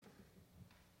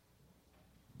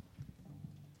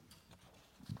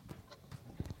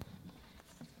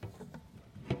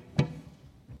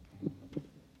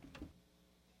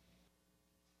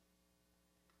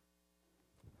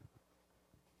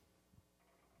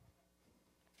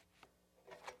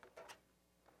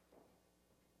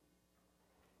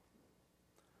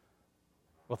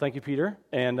Well, thank you, Peter,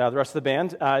 and the rest of the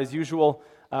band. As usual,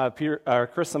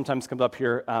 Chris sometimes comes up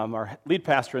here, our lead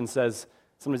pastor, and says,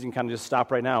 sometimes you can kind of just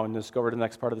stop right now and just go over to the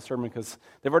next part of the sermon because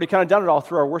they've already kind of done it all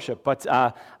through our worship. But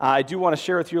I do want to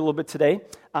share with you a little bit today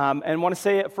and want to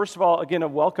say, first of all, again, a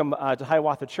welcome to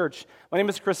Hiawatha Church. My name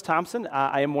is Chris Thompson.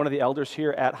 I am one of the elders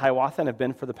here at Hiawatha and have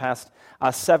been for the past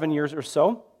 7 years or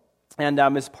so. And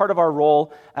as part of our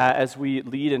role as we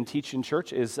lead and teach in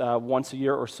church is once a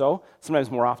year or so, sometimes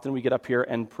more often, we get up here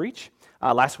and preach.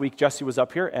 Last week, Jesse was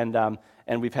up here,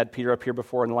 and we've had Peter up here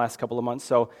before in the last couple of months.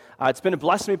 So it's been a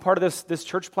blessing to be part of this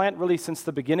church plant really since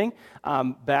the beginning.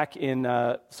 Back in,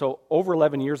 over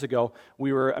 11 years ago, I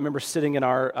remember sitting in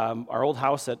our old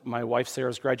house at my wife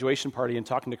Sarah's graduation party and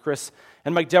talking to Chris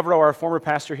and Mike Devereaux, our former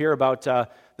pastor here, about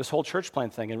this whole church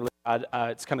plant thing. And really,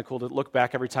 it's kind of cool to look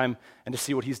back every time and to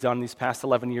see what he's done these past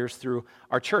 11 years through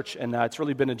our church. And it's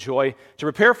really been a joy to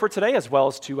prepare for today as well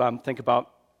as to think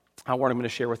about what I'm going to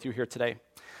share with you here today.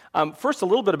 First, a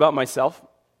little bit about myself.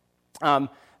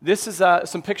 This is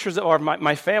some pictures of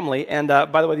my family, and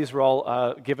by the way, these were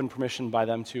all given permission by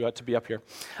them to be up here.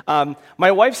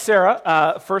 My wife,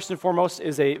 Sarah, first and foremost,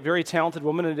 is a very talented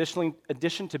woman. In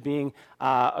addition to being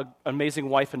an amazing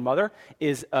wife and mother,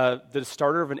 is the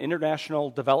starter of an international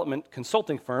development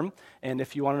consulting firm, and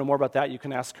if you want to know more about that, you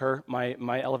can ask her.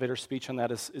 My elevator speech on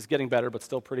that is getting better, but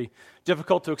still pretty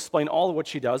difficult to explain all of what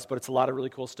she does, but it's a lot of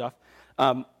really cool stuff.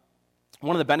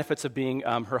 One of the benefits of being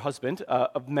her husband,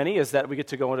 of many, is that we get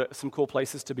to go into some cool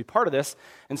places to be part of this.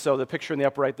 And so the picture in the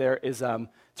upper right there is,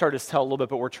 it's hard to tell a little bit,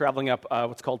 but we're traveling up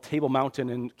what's called Table Mountain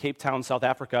in Cape Town, South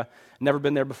Africa. Never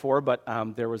been there before, but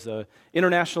there was an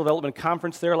international development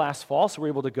conference there last fall, so we're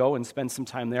able to go and spend some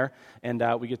time there. And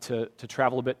we get to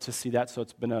travel a bit to see that, so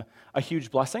it's been a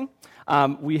huge blessing.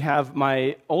 We have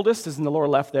my oldest is in the lower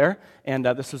left there, and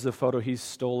this was a photo he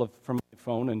stole from my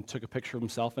phone and took a picture of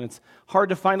himself. And it's hard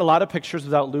to find a lot of pictures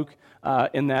without Luke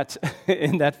in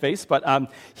that face,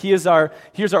 but he is our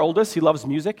oldest. He loves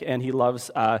music, and he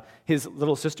loves his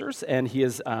little sisters, and he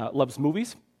loves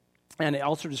movies. And he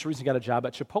also just recently got a job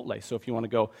at Chipotle, so if you want to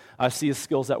go see his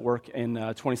skills at work in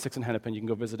 26 in Hennepin, you can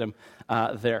go visit him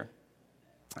there.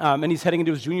 And he's heading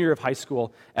into his junior year of high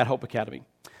school at Hope Academy.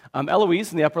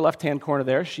 Eloise, in the upper left-hand corner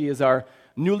there, she is our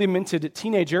newly minted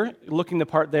teenager, looking the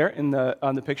part there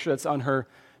on the picture. That's on her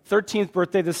 13th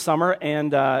birthday this summer,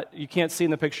 and you can't see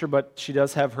in the picture, but she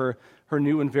does have her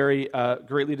new and very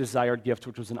greatly desired gift,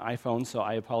 which was an iPhone, so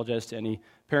I apologize to any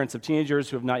parents of teenagers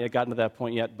who have not yet gotten to that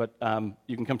point yet, but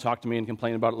you can come talk to me and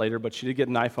complain about it later, but she did get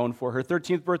an iPhone for her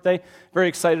 13th birthday. Very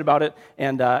excited about it,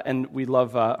 and we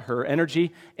love her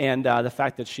energy and the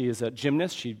fact that she is a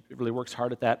gymnast. She really works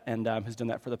hard at that and has done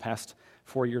that for the past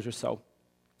 4 years or so.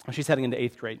 She's heading into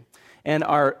 8th grade. And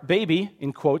our baby,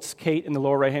 in quotes, Kate, in the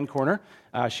lower right-hand corner,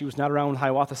 she was not around when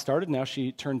Hiawatha started. Now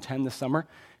she turned 10 this summer.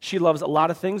 She loves a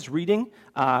lot of things, reading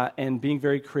and being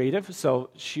very creative. So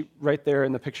she, right there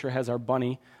in the picture, has our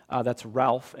bunny. That's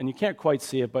Ralph. And you can't quite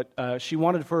see it, but she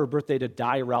wanted for her birthday to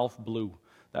dye Ralph blue.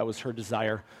 That was her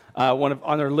desire,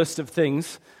 on her list of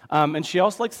things. And she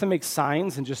also likes to make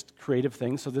signs and just creative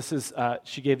things. So this is,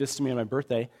 she gave this to me on my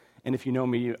birthday. And if you know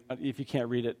me, if you can't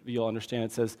read it, you'll understand.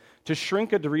 It says, to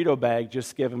shrink a Dorito bag,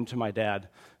 just give them to my dad.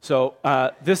 So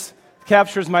this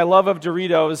captures my love of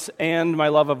Doritos and my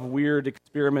love of weird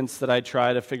experiments that I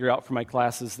try to figure out for my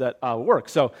classes that work.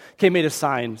 So Kate made a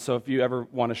sign. So if you ever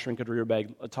want to shrink a Dorito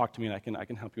bag, talk to me and I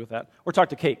can help you with that. Or talk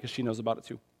to Kate because she knows about it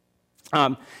too.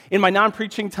 In my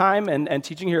non-preaching time and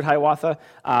teaching here at Hiawatha,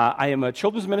 I am a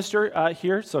children's minister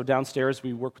here. So downstairs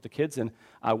we work with the kids and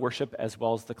worship as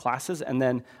well as the classes. And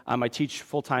then I teach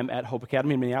full-time at Hope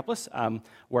Academy in Minneapolis,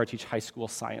 where I teach high school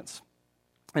science.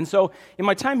 And so in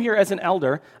my time here as an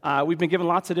elder, we've been given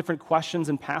lots of different questions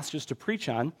and passages to preach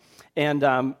on.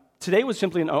 And today was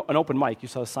simply an open mic. You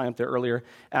saw the sign up there earlier,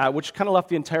 which kind of left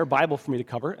the entire Bible for me to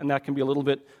cover. And that can be a little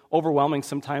bit overwhelming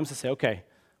sometimes to say, okay,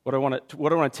 what do I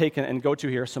want to take and go to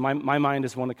here? So my mind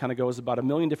is one that kind of goes about a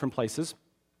million different places.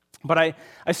 But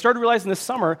I started realizing this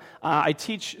summer, I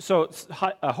teach, so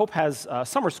Hope has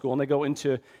summer school, and they go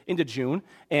into June,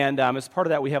 and as part of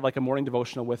that, we have like a morning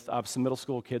devotional with some middle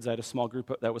school kids. I had a small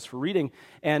group that was for reading,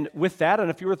 and with that and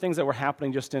a few other things that were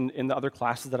happening just in the other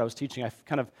classes that I was teaching, I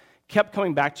kind of kept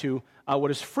coming back to what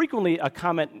is frequently a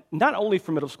comment, not only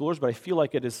from middle schoolers, but I feel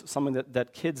like it is something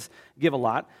that kids give a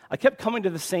lot. I kept coming to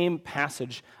the same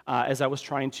passage as I was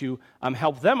trying to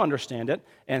help them understand it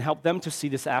and help them to see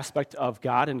this aspect of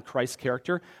God and Christ's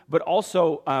character, but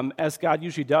also, as God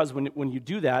usually does when you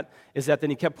do that, is that then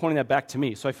he kept pointing that back to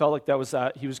me. So I felt like that was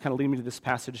he was kind of leading me to this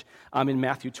passage in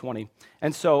Matthew 20.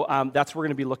 And so that's what we're going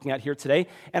to be looking at here today.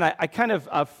 And I kind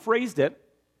of phrased it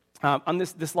on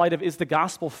this light of, is the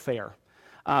gospel fair?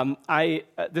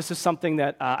 This is something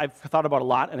that I've thought about a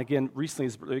lot, and again, recently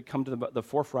has really come to the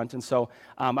forefront, and so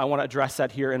I want to address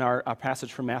that here in our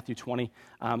passage from Matthew 20.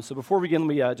 So before we begin,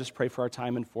 we just pray for our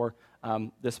time and for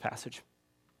this passage.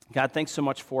 God, thanks so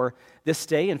much for this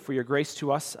day and for your grace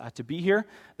to us to be here,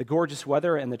 the gorgeous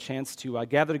weather and the chance to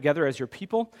gather together as your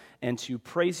people and to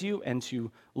praise you and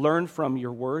to learn from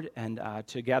your word and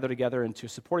to gather together and to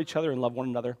support each other and love one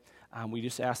another. We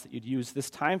just ask that you'd use this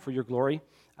time for your glory,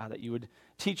 that you would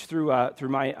teach through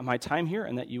my time here,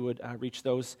 and that you would reach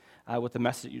those with the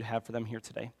message that you'd have for them here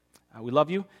today. We love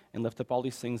you and lift up all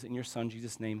these things in your Son,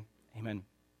 Jesus' name. Amen.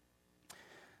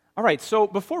 All right, so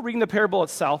before reading the parable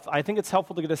itself, I think it's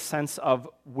helpful to get a sense of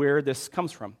where this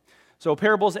comes from. So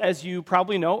parables, as you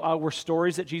probably know, were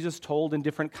stories that Jesus told in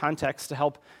different contexts to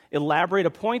help elaborate a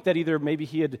point that either maybe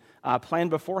he had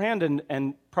planned beforehand,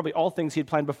 and probably all things he had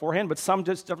planned beforehand, but some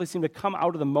just definitely seemed to come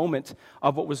out of the moment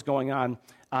of what was going on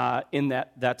in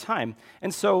that time.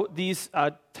 And so these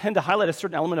tend to highlight a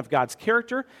certain element of God's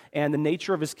character and the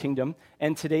nature of his kingdom,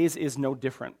 and today's is no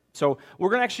different. So we're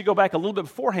going to actually go back a little bit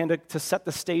beforehand to set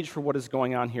the stage for what is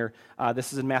going on here.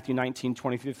 This is in Matthew 19,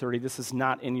 20-30. This is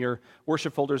not in your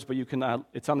worship folders, but you can.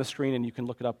 It's on the screen, and you can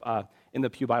look it up in the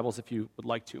Pew Bibles if you would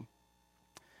like to.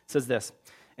 It says this,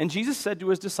 "And Jesus said to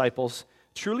his disciples,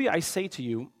 'Truly I say to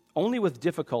you, only with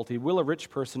difficulty will a rich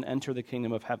person enter the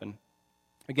kingdom of heaven.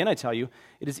 Again, I tell you,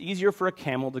 it is easier for a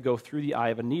camel to go through the eye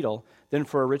of a needle than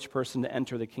for a rich person to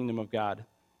enter the kingdom of God.'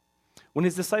 When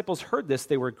his disciples heard this,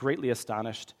 they were greatly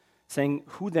astonished, saying,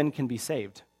 'Who then can be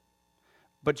saved?'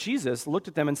 But Jesus looked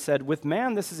at them and said, 'With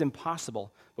man this is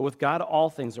impossible, but with God all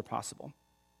things are possible.'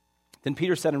 Then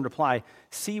Peter said in reply,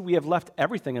 'See, we have left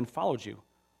everything and followed you.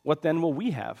 What then will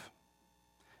we have?'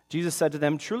 Jesus said to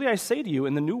them, 'Truly I say to you,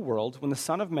 in the new world, when the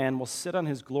Son of Man will sit on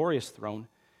his glorious throne,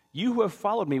 you who have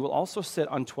followed me will also sit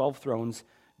on 12 thrones,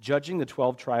 judging the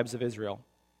 12 tribes of Israel.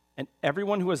 And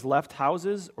everyone who has left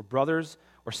houses or brothers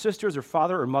or sisters or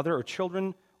father or mother or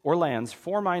children or lands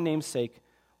for my name's sake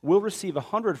will receive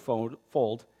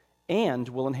 100-fold and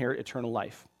will inherit eternal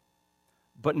life.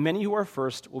 But many who are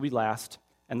first will be last,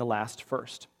 and the last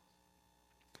first.'"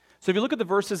 So if you look at the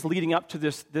verses leading up to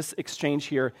this exchange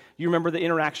here, you remember the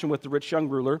interaction with the rich young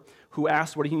ruler who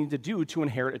asked what he needed to do to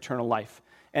inherit eternal life.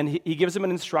 And he gives him an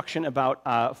instruction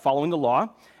about following the law,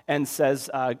 and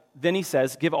then he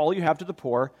says, "Give all you have to the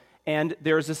poor." And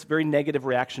there's this very negative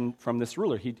reaction from this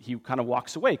ruler. He kind of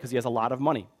walks away because he has a lot of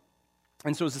money.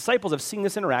 And so his disciples have seen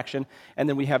this interaction, and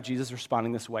then we have Jesus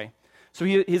responding this way. So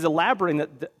he's elaborating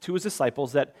to his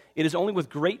disciples that it is only with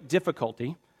great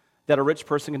difficulty that a rich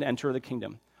person can enter the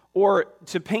kingdom. Or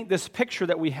to paint this picture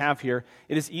that we have here,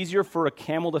 it is easier for a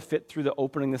camel to fit through the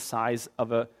opening the size of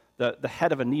the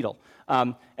head of a needle.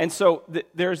 And so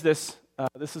there's this,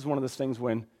 this is one of those things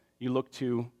when you look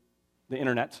to the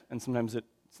internet, and sometimes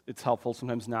it's helpful,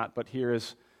 sometimes not, but here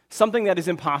is something that is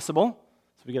impossible.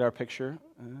 So we get our picture.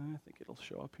 I think it'll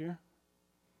show up here.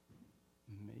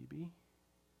 Maybe.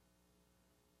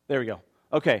 There we go.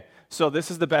 Okay, so this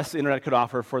is the best the internet could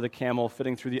offer for the camel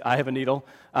fitting through the eye of a needle.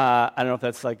 I don't know if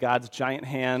that's like God's giant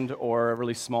hand or a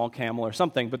really small camel or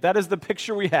something, but that is the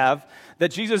picture we have that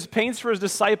Jesus paints for his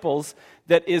disciples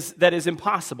that is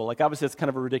impossible. Like, obviously, it's kind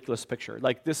of a ridiculous picture.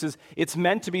 Like, it's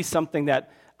meant to be something that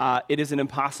it is an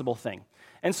impossible thing.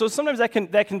 And so sometimes that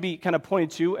can be kind of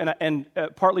pointed to, and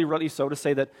partly rightly so, to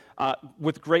say that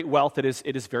with great wealth it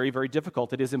is very, very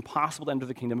difficult. It is impossible to enter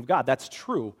the kingdom of God. That's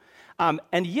true.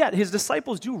 And yet his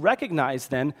disciples do recognize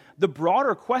then the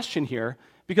broader question here,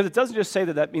 because it doesn't just say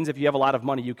that means if you have a lot of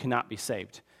money you cannot be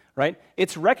saved, right?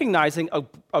 It's recognizing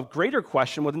a greater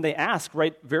question when they ask,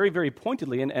 right, very, very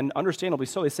pointedly and understandably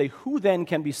so. They say, who then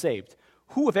can be saved?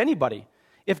 Who, if anybody?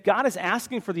 If God is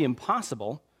asking for the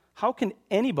impossible, how can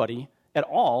anybody at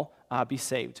all be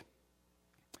saved?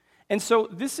 And so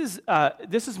this is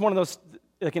one of those,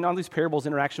 like in all these parables,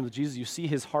 interaction with Jesus, you see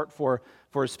his heart for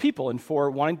his people and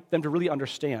for wanting them to really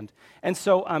understand. And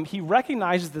so he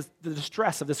recognizes the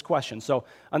distress of this question. So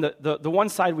on the one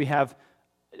side we have,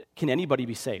 can anybody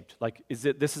be saved? Like,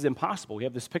 this is impossible. We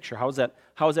have this picture. How is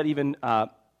that even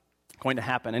going to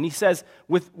happen? And he says,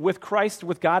 with Christ,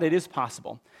 with God, it is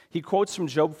possible. He quotes from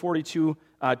Job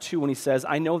 42:2 when he says,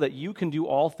 "I know that you can do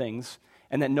all things,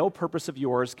 and that no purpose of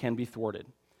yours can be thwarted."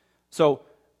 So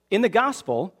in the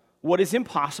gospel, what is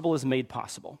impossible is made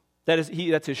possible. That's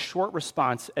his short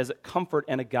response as a comfort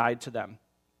and a guide to them.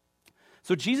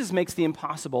 So Jesus makes the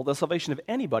impossible, the salvation of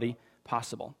anybody,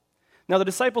 possible. Now, the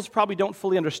disciples probably don't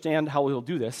fully understand how he'll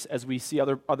do this, as we see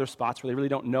other spots where they really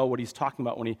don't know what he's talking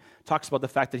about when he talks about the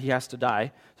fact that he has to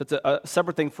die. So it's a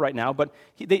separate thing for right now. But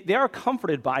they are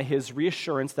comforted by his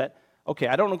reassurance that, okay,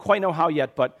 I don't quite know how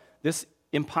yet, but this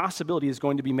impossibility is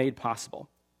going to be made possible.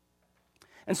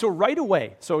 And so right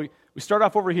away, we start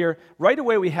off over here. Right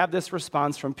away, we have this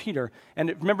response from Peter. And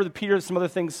remember that Peter, some other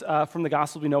things from the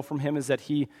Gospels we know from him is that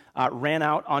he ran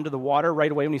out onto the water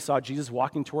right away when he saw Jesus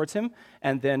walking towards him,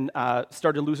 and then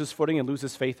started to lose his footing and lose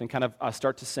his faith and kind of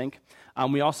start to sink.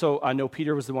 We also know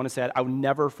Peter was the one who said, I would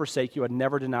never forsake you, I'd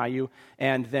never deny you.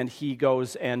 And then he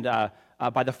goes and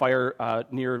by the fire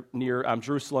near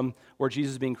Jerusalem, where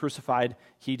Jesus is being crucified,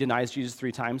 he denies Jesus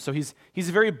 3 times. So he's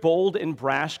very bold and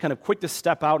brash, kind of quick to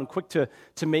step out and quick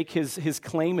to make his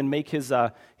claim and make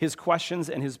his questions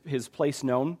and his place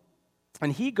known.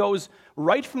 And he goes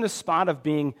right from the spot of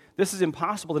being, this is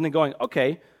impossible, and then going,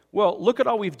 okay, well, look at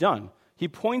all we've done. He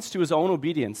points to his own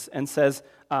obedience and says,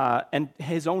 and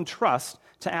his own trust,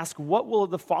 to ask, what will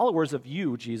the followers of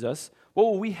you, Jesus, what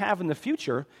will we have in the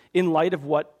future in light of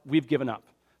what we've given up?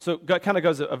 So God kind of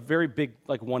goes a very big,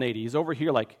 180. He's over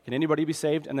here like, can anybody be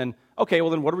saved? And then, okay, well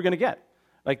then what are we going to get?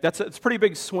 It's a pretty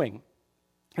big swing.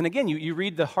 And again, you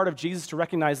read the heart of Jesus to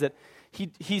recognize that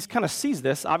he's kind of sees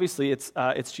this. Obviously,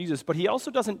 it's Jesus, but he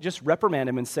also doesn't just reprimand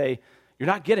him and say, you're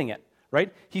not getting it,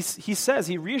 right?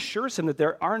 He reassures him that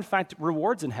there are in fact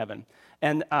rewards in heaven.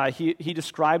 And he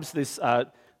describes this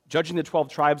judging the 12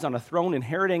 tribes on a throne,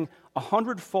 inheriting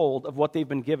 100-fold of what they've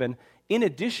been given, in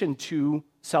addition to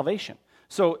salvation.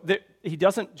 So he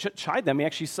doesn't chide them. He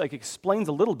actually explains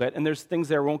a little bit, and there's things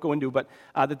there I won't go into, but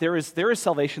that there is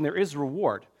salvation, there is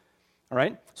reward. All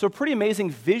right? So a pretty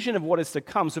amazing vision of what is to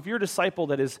come. So if you're a disciple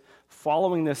that is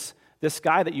following this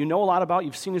guy that you know a lot about,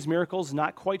 you've seen his miracles,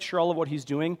 not quite sure all of what he's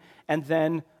doing, and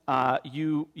then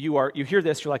you hear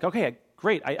this, you're like, okay,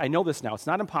 great, I know this now. It's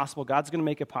not impossible. God's going to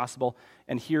make it possible,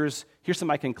 and here's something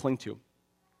I can cling to.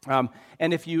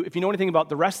 And if you know anything about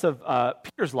the rest of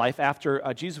Peter's life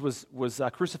after Jesus was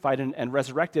crucified and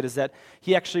resurrected, is that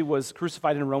he actually was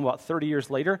crucified in Rome about 30 years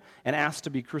later and asked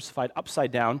to be crucified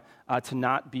upside down to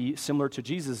not be similar to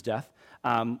Jesus' death,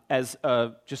 as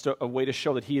just a way to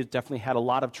show that he has definitely had a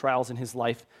lot of trials in his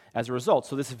life as a result.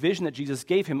 So this vision that Jesus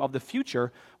gave him of the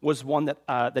future was one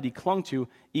that he clung to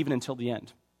even until the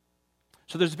end.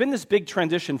 So there's been this big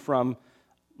transition from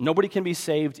nobody can be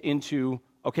saved into,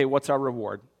 okay, what's our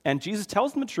reward? And Jesus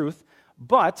tells them the truth,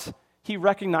 but he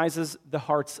recognizes the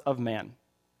hearts of man.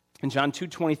 In John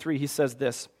 2:23, he says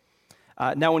this,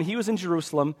 now when he was in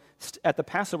Jerusalem at the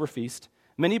Passover feast,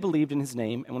 many believed in his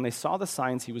name, and when they saw the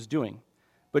signs he was doing.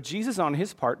 But Jesus, on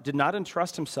his part, did not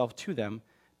entrust himself to them,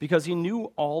 because he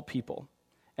knew all people,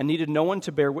 and needed no one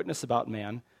to bear witness about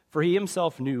man, for he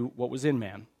himself knew what was in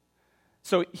man.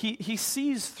 So he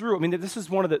sees through. I mean, this is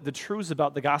one of the truths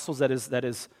about the Gospels that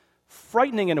is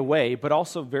frightening in a way, but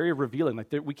also very revealing.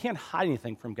 We can't hide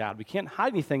anything from God. We can't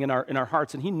hide anything in our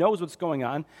hearts, and he knows what's going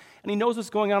on, and he knows what's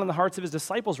going on in the hearts of his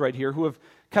disciples right here, who have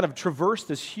kind of traversed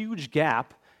this huge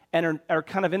gap and are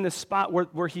kind of in this spot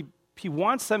where he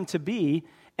wants them to be,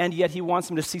 and yet he wants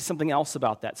them to see something else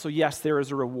about that. So yes, there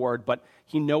is a reward, but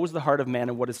he knows the heart of man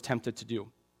and what is tempted to do.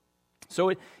 So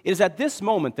it is at this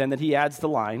moment then that he adds the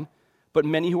line, but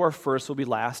many who are first will be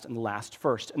last, and the last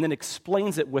first, and then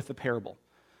explains it with a parable.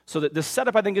 So that the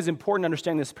setup, I think, is important to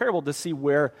understand this parable to see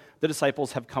where the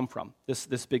disciples have come from,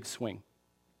 this big swing.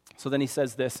 So then he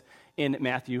says this in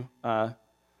Matthew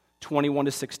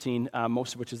 21-16,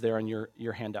 most of which is there on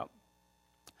your handout.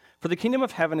 For the kingdom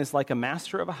of heaven is like a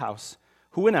master of a house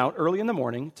who went out early in the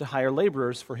morning to hire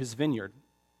laborers for his vineyard.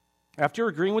 After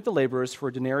agreeing with the laborers for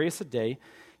a denarius a day,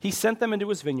 he sent them into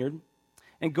his vineyard.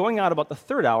 And going out about the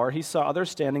 3rd hour, he saw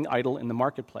others standing idle in the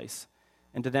marketplace.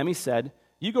 And to them he said,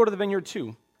 you go to the vineyard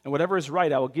too, and whatever is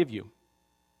right I will give you.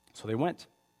 So they went.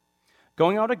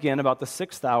 Going out again about the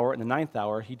 6th hour and the 9th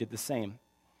hour, he did the same.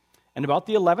 And about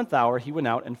the 11th hour he went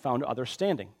out and found others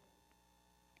standing.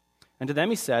 And to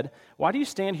them he said, why do you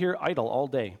stand here idle all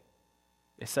day?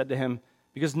 They said to him,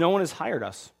 because no one has hired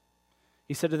us.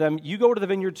 He said to them, you go to the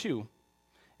vineyard too.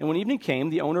 And when evening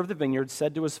came, the owner of the vineyard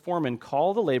said to his foreman,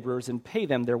 call the laborers and pay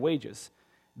them their wages,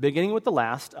 beginning with the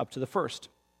last up to the first.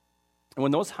 And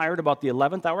when those hired about the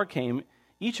 11th hour came,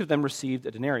 each of them received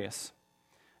a denarius.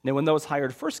 And when those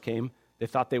hired first came, they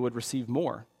thought they would receive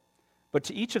more. But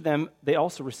to each of them they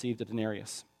also received a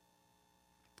denarius.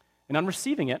 And on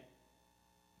receiving it,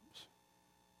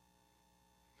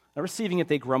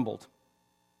 they grumbled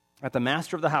at the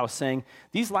master of the house, saying,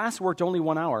 these last worked only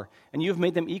 1 hour, and you have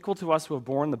made them equal to us who have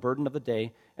borne the burden of the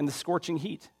day and the scorching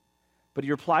heat. But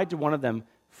he replied to one of them,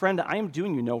 friend, I am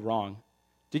doing you no wrong.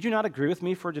 Did you not agree with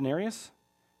me for a denarius?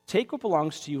 Take what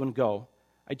belongs to you and go.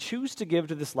 I choose to give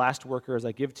to this last worker as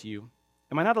I give to you.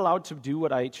 Am I not allowed to do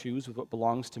what I choose with what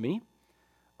belongs to me?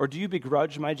 Or do you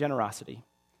begrudge my generosity?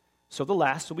 So the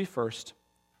last will be first,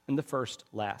 and the first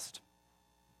last."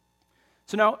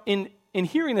 So now, in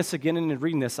hearing this again and in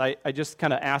reading this, I just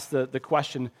kind of ask the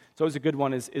question, it's always a good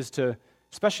one, is to,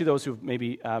 especially those who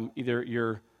maybe either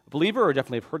you're a believer or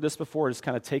definitely have heard this before, just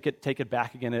kind of take it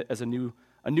back again as a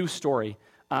new story.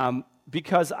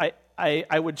 Because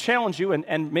I would challenge you,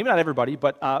 and maybe not everybody,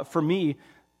 but for me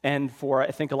and for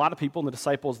I think a lot of people and the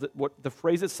disciples, that what the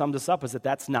phrase that sums us up is that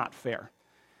that's not fair.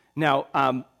 Now,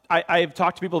 I've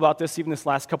talked to people about this even this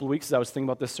last couple of weeks as I was thinking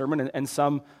about this sermon, and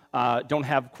some don't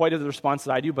have quite the response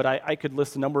that I do, but I could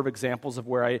list a number of examples of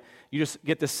where you just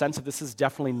get this sense of this is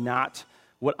definitely not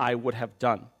what I would have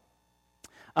done.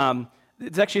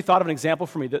 It's actually thought of an example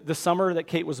for me. The summer that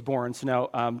Kate was born, so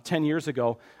now 10 years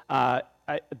ago,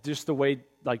 just the way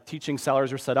teaching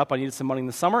salaries were set up, I needed some money in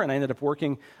the summer, and I ended up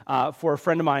working for a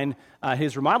friend of mine,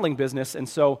 his remodeling business. And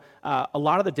so a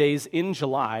lot of the days in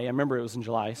July, I remember it was in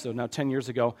July, so now 10 years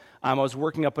ago, I was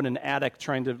working up in an attic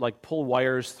trying to pull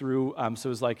wires through, so it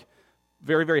was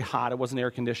very, very hot. It wasn't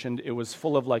air conditioned. It was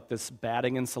full of this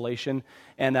batting insulation.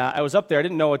 And I was up there. I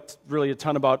didn't know really a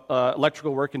ton about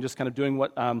electrical work and just kind of doing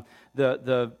what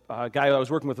the guy I was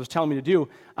working with was telling me to do.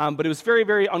 But it was very,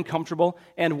 very uncomfortable.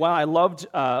 And while I loved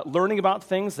learning about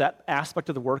things, that aspect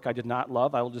of the work I did not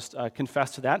love. I will just confess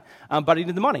to that. But I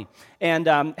needed the money. And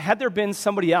had there been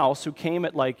somebody else who came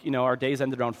at our days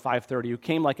ended around 5:30, who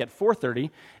came at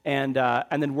 4:30 and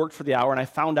then worked for the hour, and I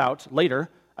found out later,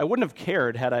 I wouldn't have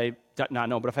cared had I not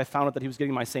known, but if I found out that he was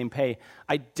getting my same pay,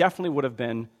 I definitely would have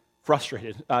been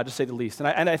frustrated, to say the least.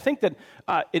 And I think that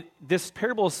this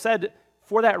parable is said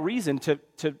for that reason, to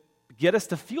get us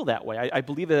to feel that way. I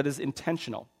believe that it is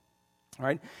intentional. All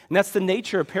right? And that's the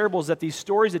nature of parables, that these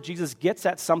stories that Jesus gets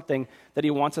at something that he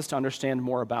wants us to understand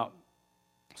more about.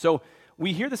 So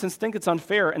we hear this and think it's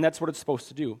unfair, and that's what it's supposed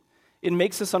to do. It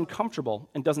makes us uncomfortable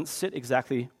and doesn't sit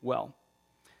exactly well.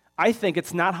 I think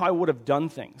it's not how I would have done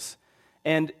things.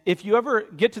 And if you ever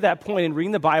get to that point in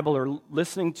reading the Bible or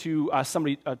listening to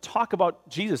somebody talk about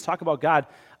Jesus, talk about God,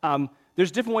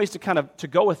 there's different ways to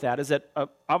go with that. Is that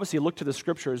obviously look to the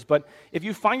Scriptures, but if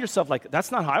you find yourself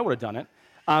that's not how I would have done it,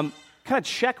 kind of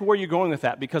check where you're going with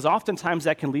that, because oftentimes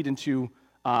that can lead into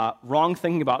wrong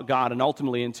thinking about God and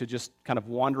ultimately into just kind of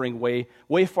wandering way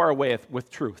far away with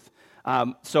truth.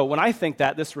 So when I think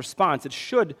this response, it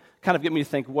should kind of get me to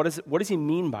think, what does he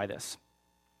mean by this?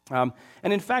 And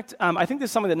in fact, I think this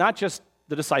is something that not just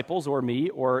the disciples or me,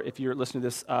 or if you're listening to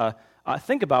this,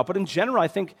 think about, but in general, I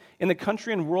think in the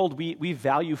country and world, we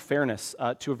value fairness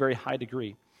to a very high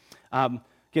degree.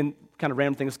 Again, kind of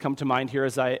random things come to mind here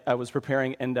as I was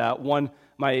preparing, and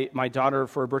my daughter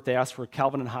for her birthday asked for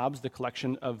Calvin and Hobbes, the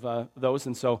collection of those,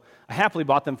 and so I happily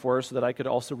bought them for her so that I could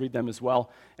also read them as well.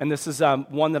 And this is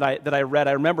one that I read.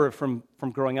 I remember it from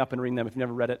growing up and reading them. If you've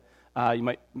never read it, you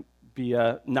might be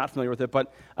not familiar with it,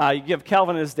 but you give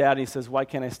Calvin and his dad, and he says, "Why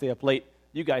can't I stay up late?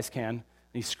 You guys can." And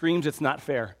he screams, "It's not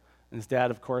fair." And his dad,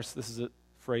 of course, this is a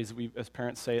phrase that we as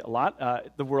parents say a lot,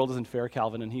 "The world isn't fair,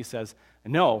 Calvin." And he says,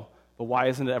 "No, but why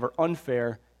isn't it ever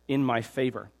unfair in my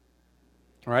favor?"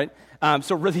 All right?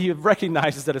 So really he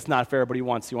recognizes that it's not fair, but he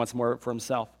wants more for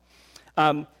himself.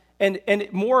 And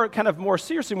more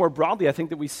seriously, more broadly, I think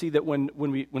that we see that when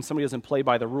somebody doesn't play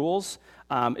by the rules,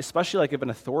 especially if an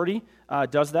authority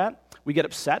does that, we get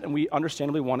upset and we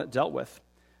understandably want it dealt with.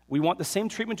 We want the same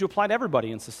treatment to apply to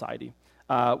everybody in society,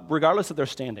 regardless of their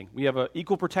standing. We have an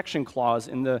equal protection clause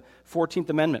in the 14th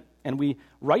Amendment, and we,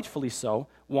 rightfully so,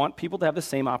 want people to have the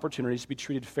same opportunities to be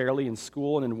treated fairly in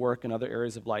school and in work and other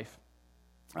areas of life.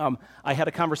 I had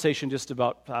a conversation just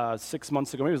about 6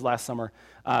 months ago, maybe it was last summer.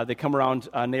 They come around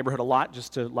neighborhood a lot,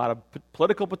 just to a lot of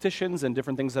political petitions and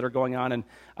different things that are going on,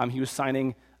 and he was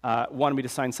wanted me to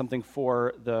sign something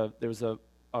for there was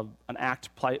an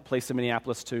act placed in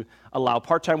Minneapolis to allow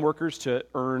part-time workers to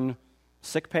earn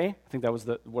sick pay. I think that was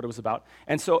what it was about.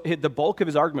 And so the bulk of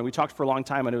his argument, we talked for a long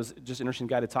time, and it was just an interesting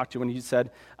guy to talk to, and he said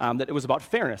that it was about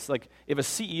fairness. If a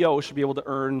CEO should be able to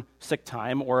earn sick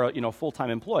time, or a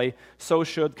full-time employee, so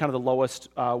should kind of the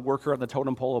lowest worker on the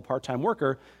totem pole, a part-time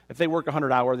worker. If they work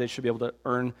 100 hours, they should be able to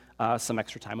earn some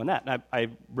extra time on that. And I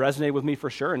resonated with me for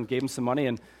sure, and gave him some money,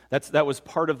 and that was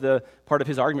part of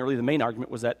his argument. Really, the main argument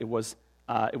was that it was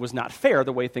not fair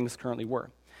the way things currently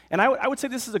were. And I would say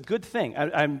this is a good thing.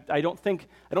 I don't think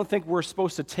we're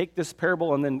supposed to take this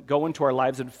parable and then go into our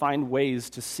lives and find ways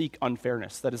to seek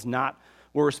unfairness. That is not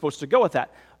where we're supposed to go with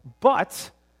that. But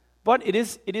it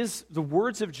is the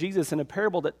words of Jesus in a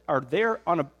parable that are there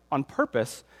on on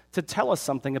purpose to tell us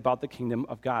something about the kingdom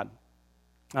of God.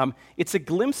 It's a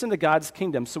glimpse into God's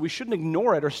kingdom, so we shouldn't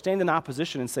ignore it or stand in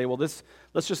opposition and say, well, let's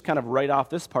just kind of write off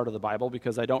this part of the Bible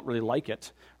because I don't really like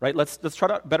it, right? Let's try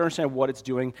to better understand what it's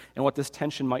doing and what this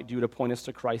tension might do to point us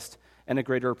to Christ and a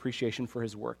greater appreciation for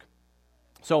his work.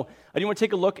 So I do want to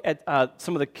take a look at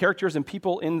some of the characters and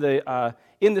people in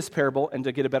this parable and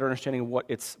to get a better understanding of what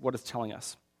it's telling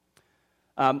us.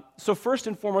 So first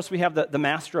and foremost, we have the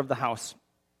master of the house.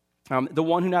 The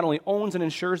one who not only owns and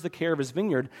ensures the care of his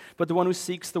vineyard, but the one who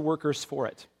seeks the workers for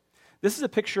it. This is a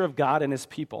picture of God and his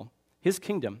people, his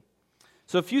kingdom.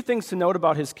 So a few things to note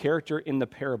about his character in the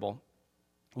parable.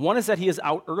 One is that he is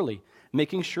out early,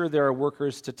 making sure there are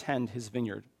workers to tend his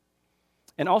vineyard.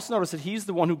 And also notice that he's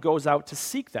the one who goes out to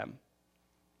seek them.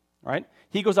 Right?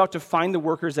 He goes out to find the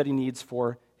workers that he needs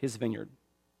for his vineyard.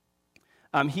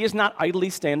 He is not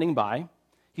idly standing by.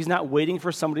 He's not waiting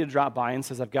for somebody to drop by and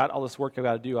says, I've got all this work I've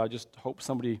got to do. I just hope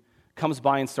somebody comes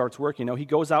by and starts working. No, he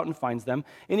goes out and finds them,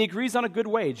 and he agrees on a good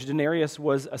wage. Denarius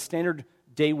was a standard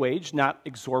day wage, not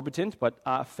exorbitant, but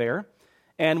fair.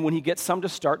 And when he gets some to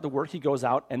start the work, he goes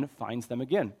out and finds them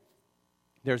again.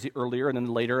 There's the earlier and then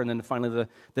the later, and then finally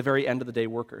the very end of the day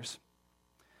workers.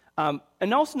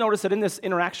 And also notice that in this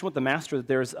interaction with the master, that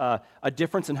there's a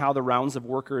difference in how the rounds of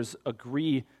workers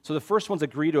agree. So the first ones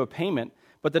agree to a payment,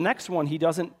 but the next one, he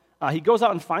doesn't. He goes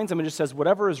out and finds them and just says,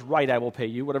 whatever is right, I will pay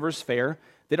you. Whatever is fair.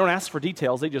 They don't ask for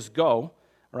details. They just go,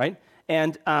 right?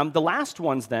 And the last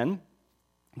ones then,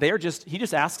 he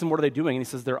just asks them, what are they doing? And he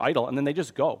says, they're idle. And then they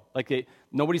just go. Like,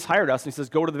 nobody's hired us. And he says,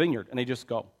 go to the vineyard. And they just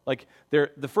go. Like,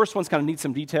 the first ones kind of need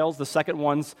some details. The second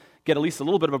ones get at least a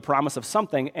little bit of a promise of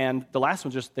something. And the last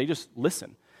ones, they just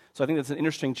listen. So I think that's an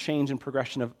interesting change in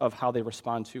progression of how they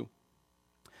respond to.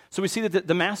 So we see that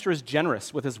the master is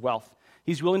generous with his wealth.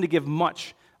 He's willing to give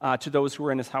much to those who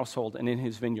are in his household and in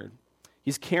his vineyard.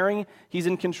 He's caring, he's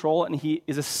in control, and he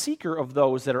is a seeker of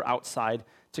those that are outside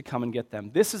to come and get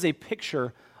them. This is a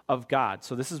picture of God.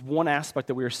 So this is one aspect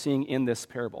that we are seeing in this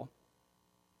parable.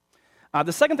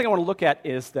 The second thing I want to look at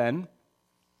is then,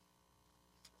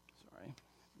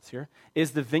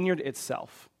 is the vineyard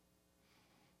itself.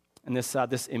 And this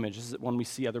image, this is one we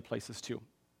see other places too.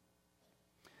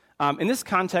 In this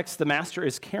context, the master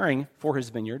is caring for his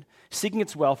vineyard, seeking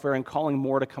its welfare, and calling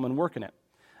more to come and work in it.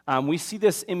 We see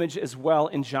this image as well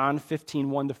in John 15,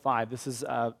 1-5. This is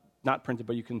not printed,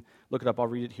 but you can look it up. I'll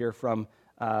read it here from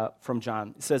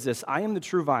John. It says this, I am the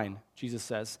true vine, Jesus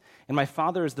says, and my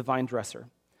Father is the vine dresser.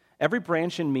 Every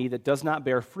branch in me that does not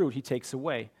bear fruit, he takes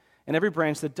away, and every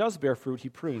branch that does bear fruit, he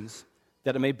prunes,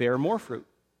 that it may bear more fruit.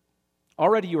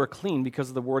 Already you are clean because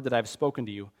of the word that I have spoken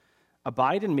to you.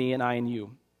 Abide in me, and I in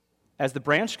you. As the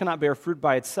branch cannot bear fruit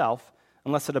by itself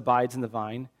unless it abides in the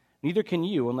vine, neither can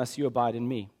you unless you abide in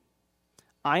me.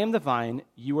 I am the vine,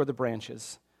 you are the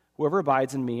branches. Whoever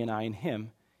abides in me and I in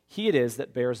him, he it is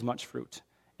that bears much fruit.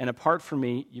 And apart from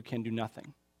me, you can do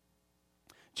nothing.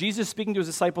 Jesus speaking to his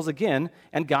disciples again,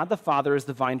 and God the Father is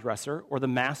the vine dresser, or the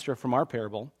master from our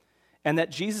parable, and that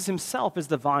Jesus himself is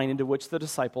the vine into which the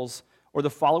disciples, or the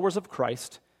followers of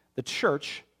Christ, the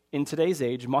church, in today's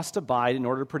age, must abide in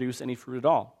order to produce any fruit at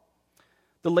all.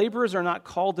 The laborers are not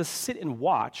called to sit and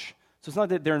watch, so it's not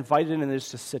that they're invited in and they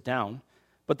just to sit down,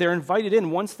 but they're invited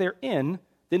in. Once they're in,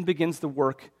 then begins the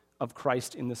work of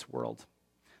Christ in this world.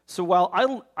 So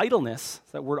while idleness,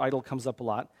 that word idle comes up a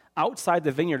lot, outside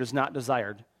the vineyard is not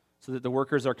desired, so that the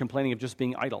workers are complaining of just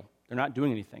being idle. They're not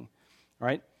doing anything,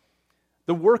 right?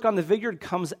 The work on the vineyard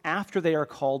comes after they are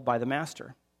called by the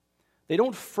master. They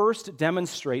don't first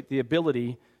demonstrate the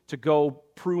ability to go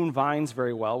prune vines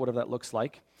very well, whatever that looks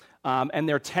like, and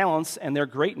their talents and their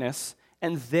greatness,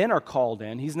 and then are called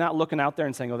in. He's not looking out there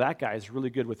and saying, oh, that guy is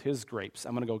really good with his grapes.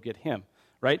 I'm going to go get him,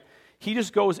 right? He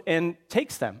just goes and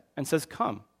takes them and says,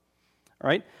 come, all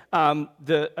right? I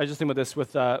just think about this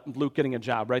with Luke getting a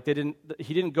job, right?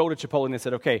 He didn't go to Chipotle and they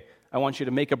said, okay, I want you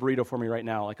to make a burrito for me right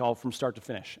now, like all from start to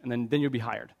finish, and then you'll be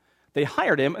hired. They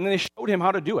hired him, and then they showed him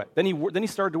how to do it. Then he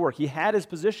started to work. He had his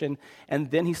position,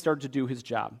 and then he started to do his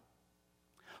job.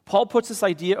 Paul puts this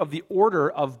idea of the order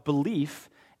of belief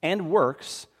and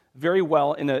works very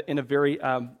well in a very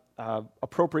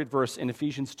appropriate verse in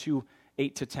Ephesians 2,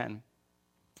 8-10.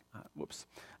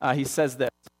 He says this,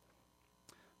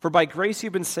 for by grace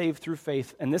you've been saved through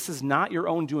faith, and this is not your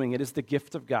own doing, it is the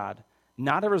gift of God,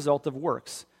 not a result of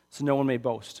works, so no one may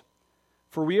boast.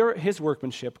 For we are his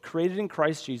workmanship, created in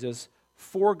Christ Jesus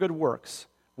for good works,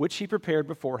 which he prepared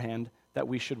beforehand that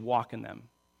we should walk in them.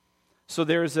 So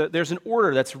there's an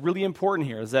order that's really important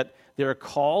here, is that they're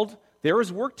called, there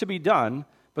is work to be done,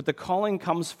 but the calling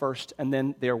comes first, and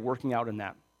then they're working out in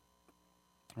that.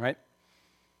 All right?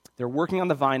 They're working on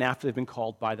the vine after they've been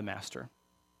called by the master.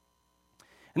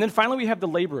 And then finally, we have the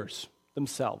laborers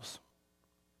themselves.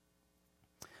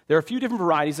 There are a few different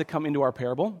varieties that come into our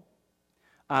parable.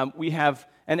 We have,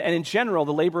 and in general,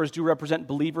 the laborers do represent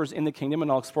believers in the kingdom, and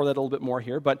I'll explore that a little bit more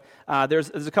here, but there's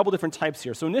a couple different types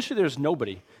here. So initially, there's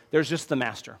nobody. There's just the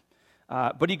master.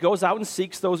 But he goes out and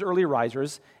seeks those early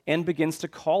risers and begins to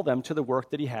call them to the work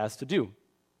that he has to do.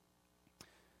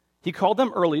 He called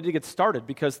them early to get started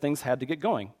because things had to get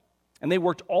going. And they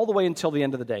worked all the way until the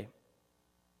end of the day.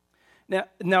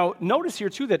 Now notice here,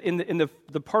 too, that in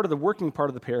the part of the working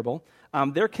part of the parable,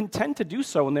 they're content to do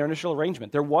so in their initial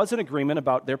arrangement. There was an agreement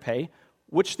about their pay,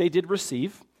 which they did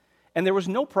receive, and there was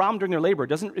no problem during their labor.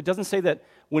 It doesn't say that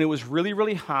when it was really,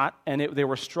 really hot and they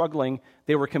were struggling,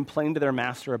 they were complaining to their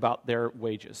master about their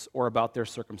wages or about their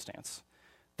circumstance.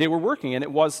 They were working, and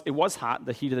it was hot,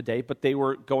 the heat of the day, but they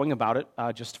were going about it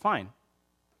just fine.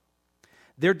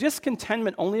 Their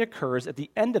discontentment only occurs at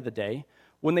the end of the day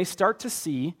when they start to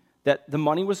see that the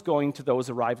money was going to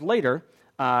those arrived later,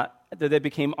 that they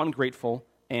became ungrateful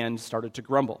and started to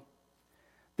grumble.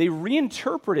 They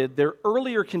reinterpreted their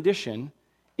earlier condition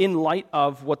in light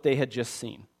of what they had just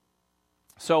seen.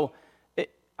 So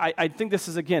I think this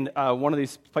is, again, one of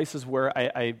these places where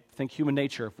I think human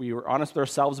nature, if we were honest with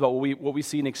ourselves about what we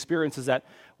see and experience, is that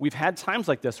we've had times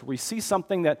like this where we see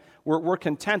something that we're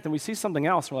content, and we see something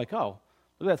else, and we're like, oh,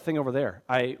 look at that thing over there.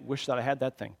 I wish that I had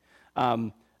that thing.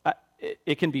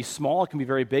 It can be small, it can be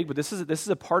very big, but this is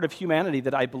a part of humanity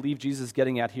that I believe Jesus is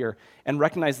getting at here, and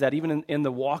recognize that even in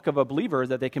the walk of a believer,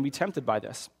 that they can be tempted by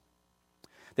this.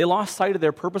 They lost sight of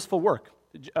their purposeful work.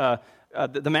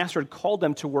 The master had called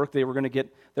them to work they were going to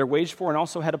get their wage for, and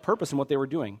also had a purpose in what they were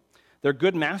doing. Their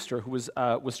good master who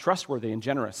was trustworthy and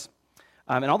generous,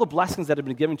 and all the blessings that had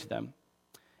been given to them.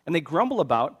 And they grumble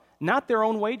about not their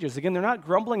own wages. Again, they're not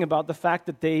grumbling about the fact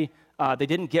that they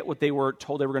didn't get what they were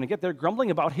told they were going to get. They're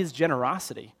grumbling about his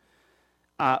generosity,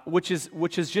 which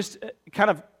is just kind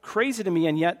of crazy to me.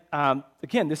 And yet,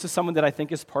 again, this is someone that I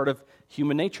think is part of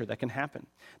human nature that can happen.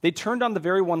 They turned on the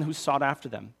very one who sought after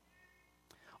them.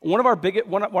 What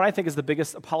I think is the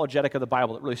biggest apologetic of the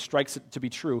Bible that really strikes it to be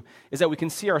true is that we can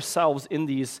see ourselves in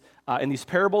these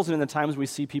parables and in the times we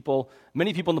see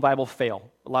many people in the Bible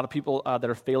fail. A lot of people that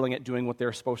are failing at doing what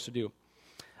they're supposed to do.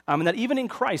 And that even in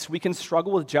Christ, we can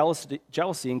struggle with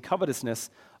jealousy and covetousness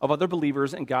of other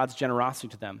believers and God's generosity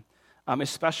to them,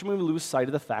 especially when we lose sight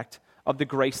of the fact of the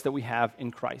grace that we have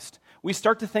in Christ. We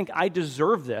start to think, I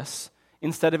deserve this,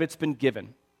 instead of it's been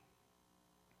given.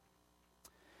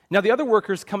 Now, the other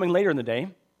workers coming later in the day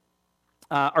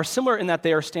are similar in that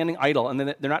they are standing idle, and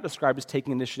they're not described as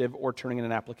taking initiative or turning in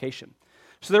an application.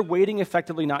 So they're waiting,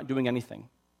 effectively not doing anything.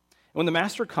 And when the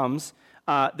master comes,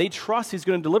 they trust he's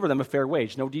going to deliver them a fair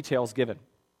wage, no details given.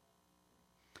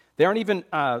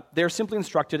 They're simply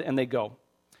instructed, and they go.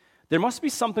 There must be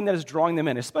something that is drawing them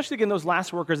in, especially, again, those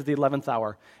last workers at the 11th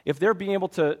hour. If they're being able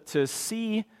to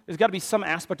see, there's got to be some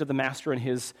aspect of the master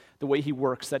and the way he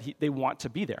works that they want to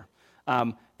be there.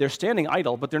 They're standing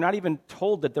idle, but they're not even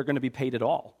told that they're going to be paid at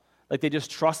all. Like, they just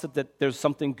trust that there's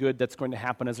something good that's going to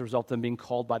happen as a result of them being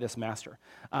called by this master.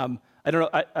 I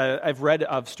don't know, I've read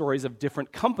of stories of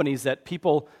different companies that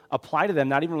people apply to them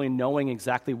not even really knowing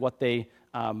exactly what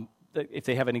if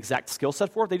they have an exact skill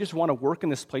set for it. They just want to work in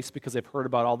this place because they've heard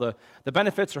about all the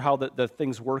benefits or how the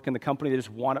things work in the company. They just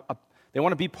want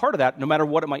to be part of that no matter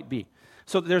what it might be.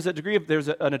 So there's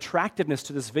an attractiveness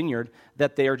to this vineyard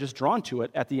that they are just drawn to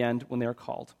it at the end when they are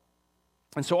called.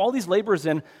 And so all these laborers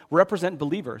then represent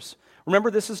believers.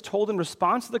 Remember, this is told in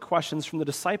response to the questions from the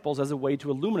disciples as a way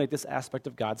to illuminate this aspect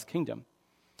of God's kingdom.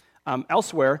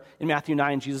 Elsewhere, in Matthew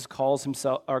 9, Jesus calls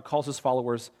his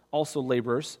followers also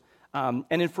laborers. And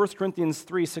in 1 Corinthians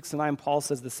 3, 6-9, Paul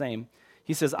says the same.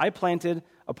 He says, I planted,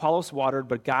 Apollos watered,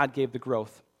 but God gave the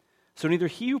growth. So neither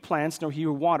he who plants nor he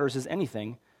who waters is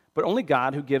anything, but only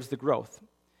God who gives the growth.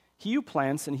 He who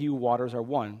plants and he who waters are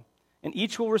one, and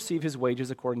each will receive his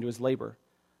wages according to his labor.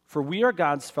 For we are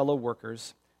God's fellow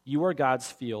workers. You are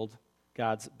God's field,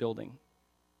 God's building.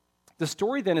 The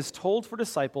story then is told for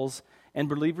disciples and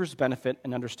believers' benefit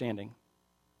and understanding.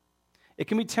 It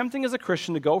can be tempting as a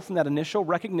Christian to go from that initial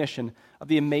recognition of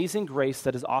the amazing grace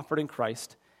that is offered in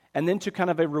Christ and then to kind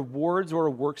of a rewards or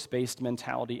a works-based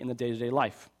mentality in the day-to-day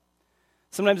life.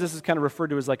 Sometimes this is kind of referred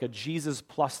to as like a Jesus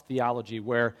plus theology,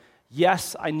 where,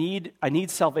 yes, I need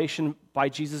salvation by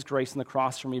Jesus' grace on the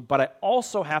cross for me, but I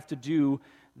also have to do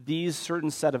these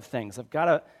certain set of things. I've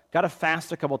got to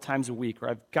fast a couple times a week, or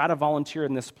I've got to volunteer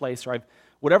in this place, or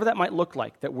whatever that might look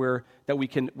like, that we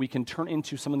can turn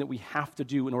into something that we have to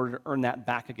do in order to earn that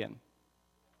back again.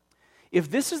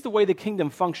 If this is the way the kingdom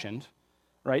functioned,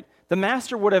 right? The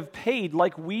master would have paid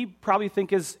like we probably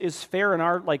think is fair in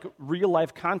our like real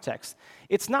life context.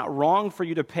 It's not wrong for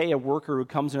you to pay a worker who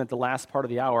comes in at the last part of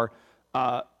the hour,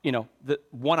 the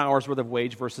 1 hour's worth of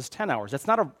wage versus 10 hours. That's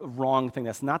not a wrong thing.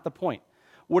 That's not the point.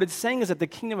 What it's saying is that the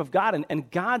kingdom of God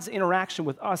and God's interaction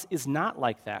with us is not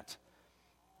like that,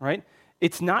 right?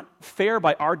 It's not fair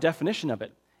by our definition of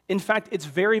it. In fact, it's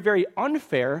very, very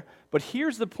unfair, but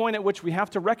here's the point at which we have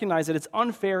to recognize that it's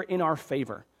unfair in our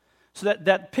favor. So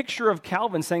that picture of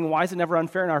Calvin saying, why is it never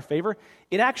unfair in our favor?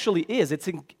 It actually is.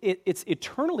 It's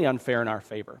eternally unfair in our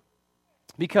favor.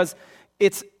 Because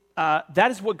that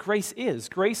is what grace is.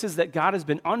 Grace is that God has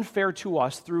been unfair to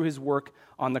us through his work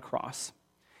on the cross.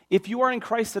 If you are in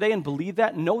Christ today and believe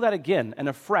that, know that again and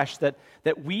afresh, that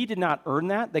we did not earn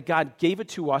that God gave it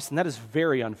to us, and that is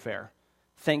very unfair.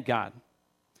 Thank God.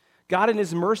 God in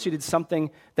his mercy did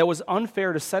something that was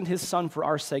unfair to send his son for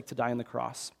our sake to die on the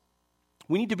cross.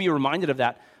 We need to be reminded of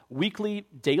that weekly,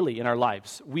 daily in our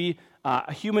lives.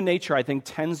 Human nature, I think,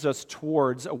 tends us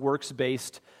towards a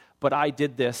works-based, but I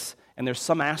did this, and there's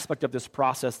some aspect of this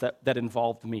process that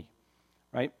involved me,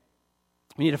 right?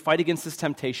 We need to fight against this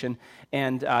temptation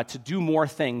and to do more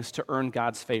things to earn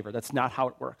God's favor. That's not how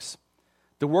it works.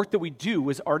 The work that we do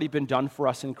has already been done for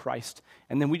us in Christ,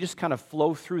 and then we just kind of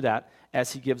flow through that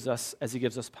as he gives us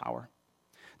power.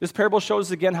 This parable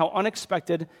shows again how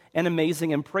unexpected and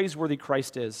amazing and praiseworthy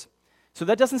Christ is. So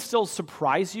that doesn't still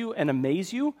surprise you and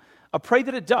amaze you. Pray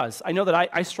that it does. I know that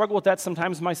I struggle with that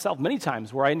sometimes myself, many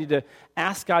times, where I need to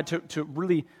ask God to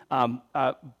really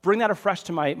bring that afresh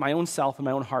to my own self and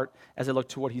my own heart as I look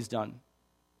to what he's done.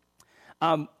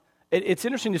 It's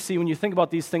interesting to see when you think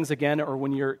about these things again, or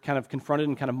when you're kind of confronted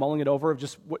and kind of mulling it over of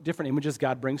just what different images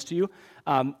God brings to you.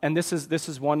 And this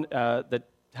is one that,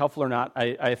 helpful or not,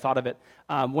 I thought of it.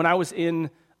 When I was in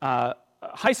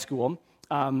high school,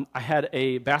 I had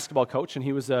a basketball coach, and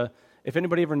he was if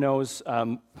anybody ever knows,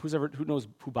 who knows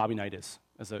who Bobby Knight is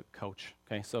as a coach?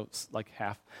 Okay, so it's like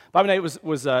half. Bobby Knight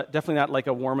was definitely not like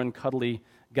a warm and cuddly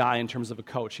guy in terms of a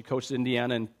coach. He coached at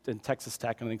Indiana and Texas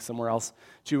Tech, and I think somewhere else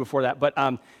too before that. But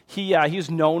he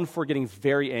was known for getting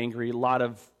very angry, a lot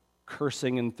of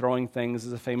cursing and throwing things.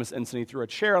 There's a famous incident. He threw a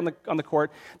chair on the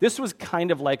court. This was kind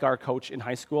of like our coach in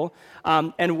high school.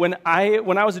 And when I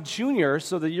was a junior,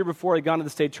 so the year before, I'd gone to the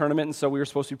state tournament, and so we were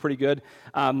supposed to be pretty good.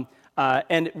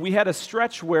 And we had a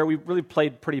stretch where we really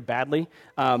played pretty badly.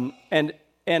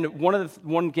 And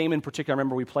one game in particular, I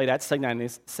remember we played at St.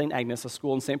 Agnes, a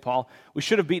school in St. Paul. We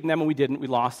should have beaten them, and we didn't. We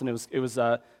lost, and it was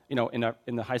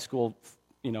in the high school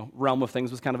realm of things,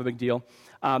 was kind of a big deal.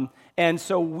 And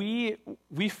so we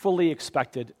fully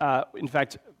expected, in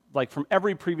fact, like from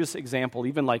every previous example,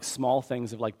 even like small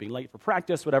things of like being late for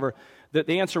practice, whatever,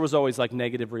 the answer was always like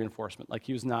negative reinforcement. Like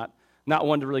he was not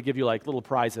one to really give you like little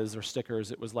prizes or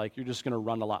stickers. It was like you're just going to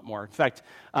run a lot more. In fact,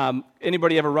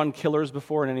 anybody ever run killers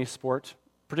before in any sport?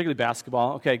 Particularly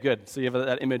basketball. Okay, good. So you have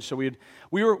that image. So we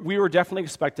were definitely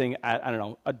expecting, I don't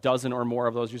know, a dozen or more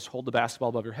of those. You just hold the basketball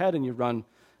above your head and you run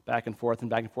back and forth and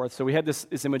back and forth. So we had this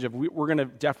image of we're going to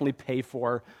definitely pay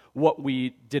for what we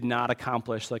did not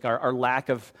accomplish, like our lack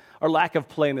of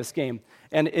play in this game.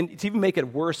 And to even make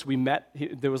it worse,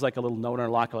 there was like a little note in our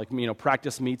locker, like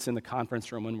practice meets in the conference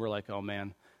room, and we're like, oh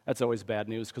man. That's always bad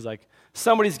news because like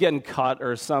somebody's getting cut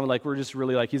or we're just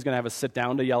really like he's going to have a sit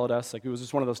down to yell at us. Like it was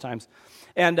just one of those times.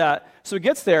 And so he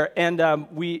gets there and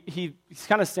he's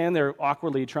kind of standing there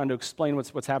awkwardly trying to explain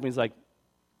what's happening. He's like,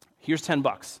 here's $10,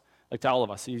 like to all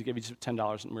of us. So he gave each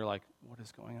 $10 and we were like, what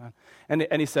is going on?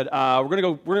 And he said, we're gonna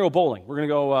go bowling. We're gonna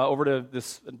go over to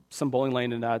some bowling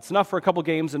lane and it's enough for a couple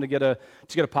games and to get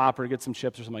a pop or to get some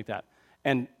chips or something like that.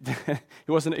 And he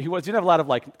didn't have a lot of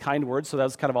like kind words, so that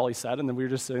was kind of all he said. And then we were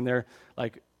just sitting there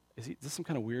like, is this some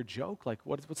kind of weird joke? Like,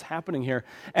 what's happening here?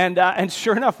 And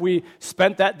sure enough, we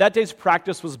spent that day's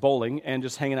practice was bowling and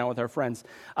just hanging out with our friends.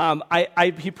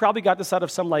 He probably got this out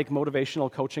of some like motivational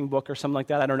coaching book or something like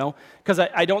that. I don't know, because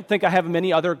I don't think I have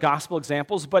many other gospel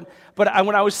examples. But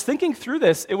when I was thinking through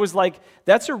this, it was like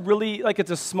that's a really like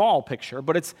it's a small picture,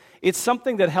 but it's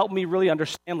something that helped me really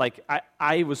understand. Like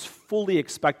I was fully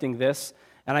expecting this.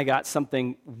 And I got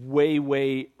something way,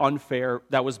 way unfair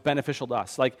that was beneficial to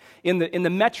us. Like in the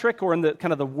metric or in the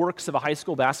kind of the works of a high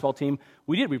school basketball team,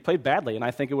 we played badly, and I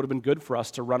think it would have been good for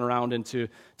us to run around and to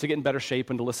get in better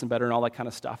shape and to listen better and all that kind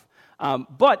of stuff.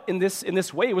 But in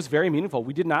this way, it was very meaningful.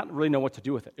 We did not really know what to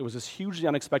do with it. It was this hugely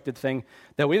unexpected thing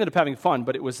that we ended up having fun,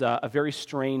 but it was a very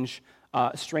strange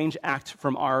act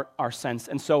from our sense.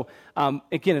 And so,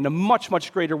 again, in a much,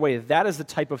 much greater way, that is the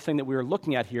type of thing that we are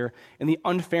looking at here in the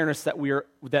unfairness that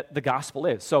the gospel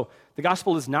is. So the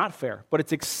gospel is not fair, but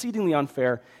it's exceedingly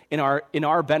unfair in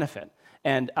our benefit.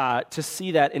 and to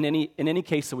see that in any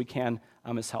case that we can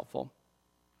is helpful.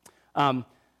 Sorry, I'm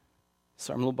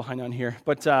a little behind on here,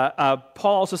 but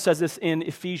Paul also says this in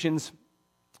Ephesians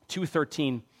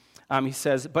 2:13. He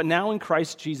says, "But now in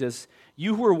Christ Jesus,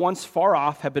 you who were once far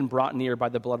off have been brought near by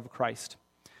the blood of Christ.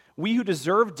 We who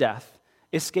deserve death,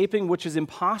 escaping which is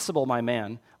impossible by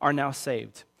man, are now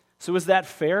saved." So is that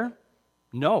fair?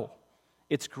 No.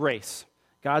 It's grace.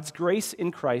 God's grace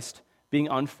in Christ being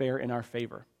unfair in our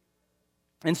favor.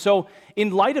 And so, in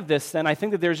light of this, then I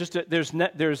think that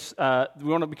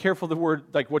we want to be careful of the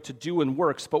word like what to do and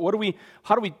works. But what do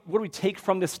we take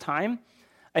from this time?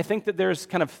 I think that there's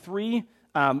kind of three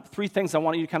things I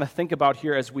want you to kind of think about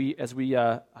here as we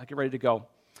get ready to go.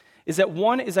 Is that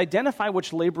one is identify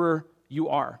which laborer you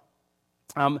are.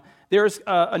 There's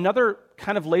another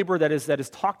kind of labor that is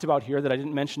talked about here that I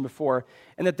didn't mention before,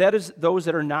 and that is those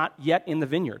that are not yet in the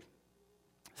vineyard.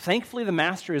 Thankfully, the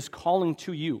master is calling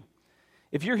to you.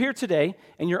 If you're here today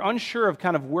and you're unsure of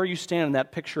kind of where you stand in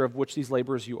that picture of which these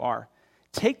laborers you are,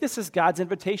 take this as God's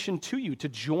invitation to you to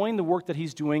join the work that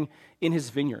he's doing in his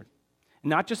vineyard.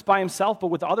 Not just by himself, but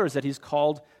with others that he's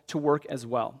called to work as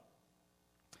well.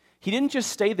 He didn't just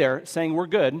stay there saying, we're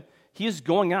good. He is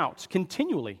going out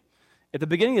continually. At the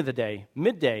beginning of the day,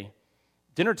 midday,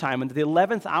 dinner time, and at the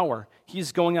 11th hour,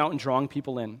 he's going out and drawing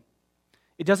people in.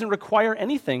 It doesn't require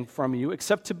anything from you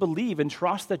except to believe and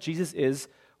trust that Jesus is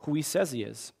who he says he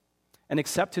is, and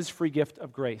accept his free gift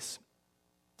of grace.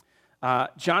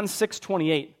 John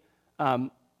 6:28,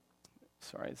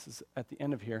 this is at the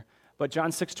end of here, but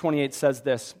John 6:28 says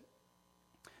this,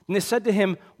 "And they said to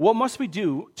him, 'What must we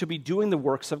do to be doing the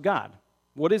works of God?'"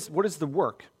 What is the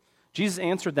work? Jesus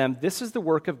answered them, "This is the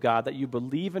work of God, that you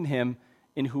believe in him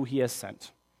in who he has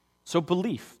sent." So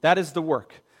belief, that is the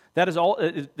work. That is all,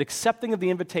 accepting of the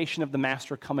invitation of the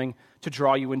master coming to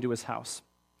draw you into his house.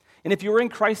 And if you're in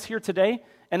Christ here today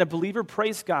and a believer,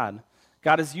 praise God.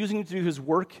 God is using you to do his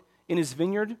work in his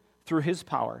vineyard through his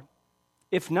power.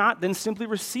 If not, then simply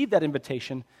receive that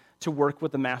invitation to work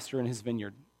with the master in his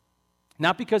vineyard.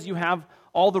 Not because you have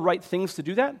all the right things to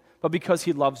do that, but because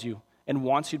he loves you and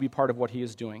wants you to be part of what he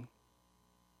is doing.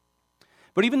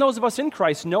 But even those of us in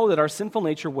Christ know that our sinful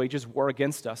nature wages war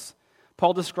against us.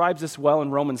 Paul describes this well in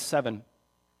Romans 7.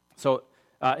 So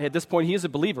at this point, he is a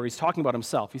believer. He's talking about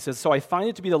himself. He says, "So I find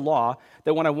it to be the law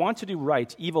that when I want to do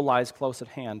right, evil lies close at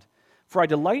hand. For I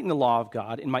delight in the law of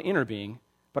God in my inner being,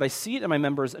 but I see it in my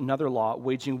members another law,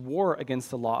 waging war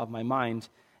against the law of my mind,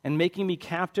 and making me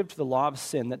captive to the law of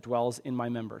sin that dwells in my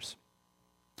members.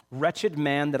 Wretched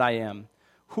man that I am,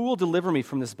 who will deliver me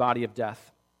from this body of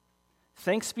death?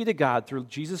 Thanks be to God through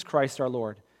Jesus Christ our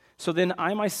Lord. So then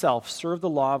I myself serve the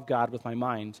law of God with my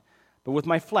mind, but with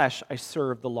my flesh I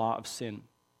serve the law of sin."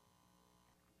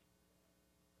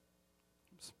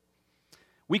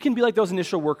 We can be like those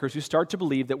initial workers who start to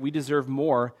believe that we deserve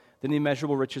more than the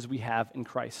immeasurable riches we have in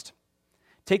Christ.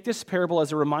 Take this parable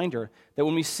as a reminder that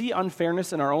when we see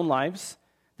unfairness in our own lives,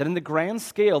 that in the grand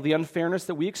scale, the unfairness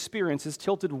that we experience is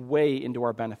tilted way into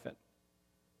our benefit.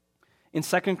 In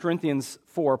 2 Corinthians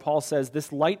 4, Paul says,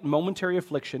 "This light momentary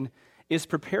affliction is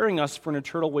preparing us for an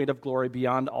eternal weight of glory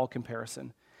beyond all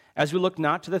comparison, as we look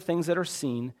not to the things that are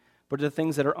seen, but to the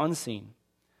things that are unseen.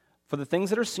 For the things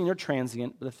that are seen are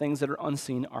transient, but the things that are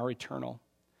unseen are eternal."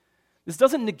 This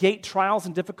doesn't negate trials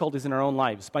and difficulties in our own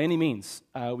lives by any means.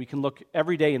 We can look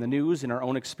every day in the news, in our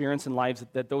own experience in lives,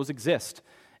 that those exist,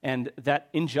 and that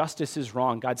injustice is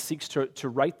wrong. God seeks to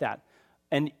right that.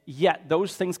 And yet,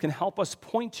 those things can help us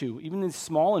point to, even in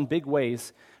small and big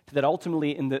ways, to that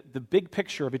ultimately, in the big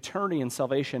picture of eternity and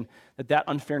salvation, that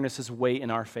unfairness is way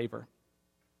in our favor.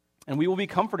 And we will be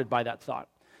comforted by that thought.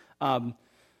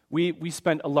 We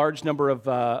spent a large number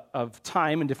of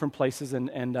time in different places,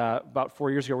 and about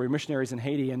 4 years ago, we were missionaries in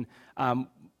Haiti, and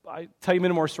I tell you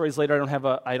many more stories later. I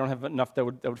don't have enough that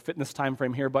would fit in this time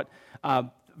frame here, but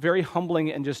very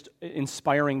humbling and just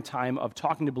inspiring time of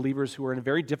talking to believers who are in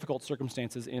very difficult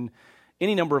circumstances in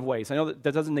any number of ways. I know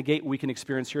that doesn't negate what we can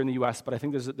experience here in the U.S., but I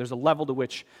think there's a level to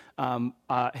which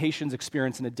Haitians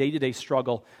experience in a day-to-day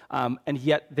struggle, and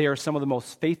yet they are some of the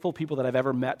most faithful people that I've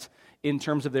ever met in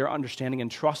terms of their understanding and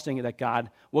trusting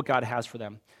that what God has for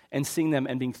them, and seeing them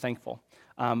and being thankful.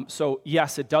 So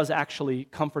yes, it does actually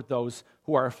comfort those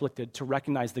who are afflicted to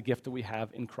recognize the gift that we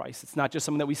have in Christ. It's not just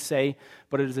something that we say,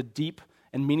 but it is a deep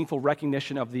and meaningful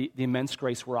recognition of the immense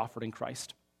grace we're offered in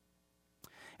Christ.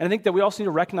 And I think that we also need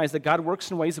to recognize that God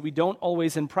works in ways that we don't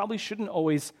always and probably shouldn't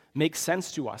always make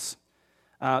sense to us.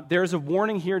 There is a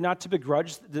warning here not to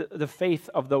begrudge the faith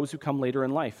of those who come later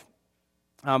in life.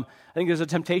 I think there's a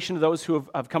temptation to those who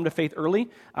have come to faith early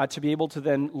to be able to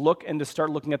then look and to start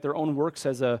looking at their own works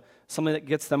as something that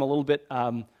gets them a little bit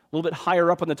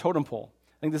higher up on the totem pole.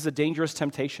 I think this is a dangerous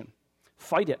temptation.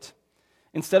 Fight it.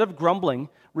 Instead of grumbling,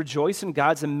 rejoice in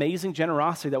God's amazing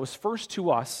generosity that was first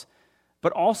to us,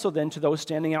 but also then to those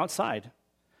standing outside.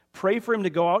 Pray for him to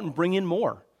go out and bring in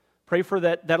more. Pray for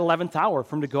that 11th hour,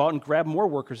 for him to go out and grab more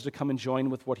workers to come and join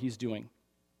with what he's doing.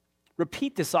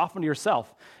 Repeat this often to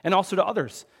yourself and also to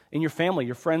others in your family,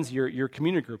 your friends, your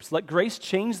community groups. Let grace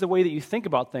change the way that you think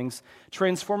about things,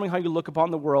 transforming how you look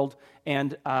upon the world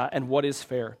and what is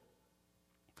fair.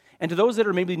 And to those that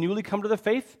are maybe newly come to the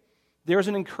faith, there's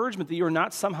an encouragement that you are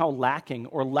not somehow lacking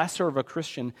or lesser of a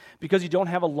Christian because you don't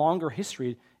have a longer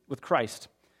history with Christ.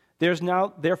 There's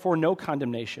now, therefore, no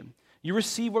condemnation. You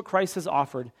receive what Christ has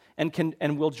offered and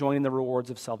will join in the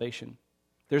rewards of salvation.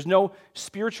 There's no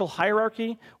spiritual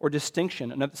hierarchy or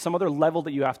distinction, and some other level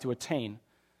that you have to attain.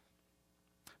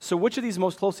 So which of these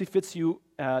most closely fits you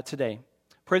today?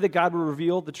 Pray that God will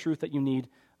reveal the truth that you need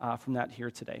from that here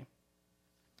today.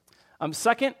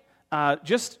 Second,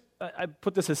 I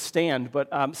put this as stand,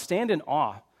 but stand in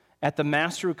awe at the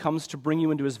master who comes to bring you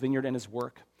into his vineyard and his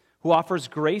work, who offers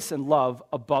grace and love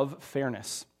above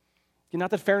fairness.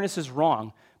 Not that fairness is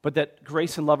wrong, but that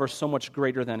grace and love are so much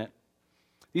greater than it.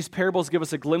 These parables give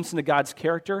us a glimpse into God's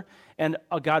character and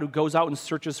a God who goes out and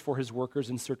searches for his workers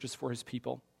and searches for his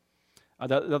people.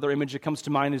 The other image that comes to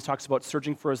mind is talks about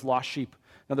searching for his lost sheep,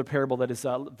 another parable that is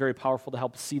very powerful to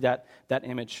help see that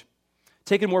image.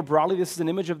 Taken more broadly, this is an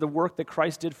image of the work that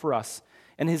Christ did for us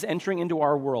and his entering into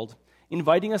our world,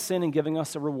 inviting us in and giving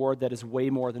us a reward that is way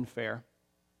more than fair.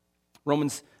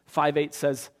 Romans 5:8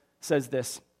 says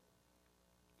this,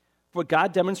 "For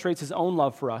God demonstrates his own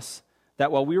love for us,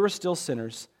 that while we were still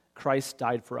sinners, Christ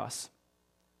died for us."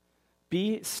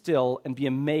 Be still and be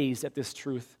amazed at this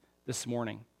truth this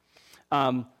morning.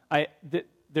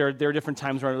 There are different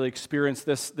times where I really experience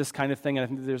this kind of thing, and I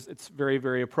think it's very,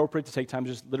 very appropriate to take time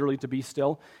just literally to be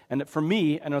still. And for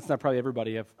me, I know it's not probably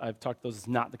everybody, I've talked to those, it's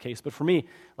not the case, but for me,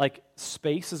 like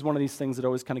space is one of these things that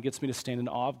always kind of gets me to stand in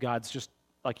awe of God's just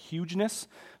like hugeness.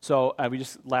 So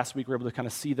last week we were able to kind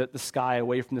of see the sky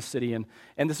away from the city, and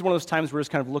this is one of those times where we're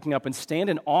just kind of looking up and stand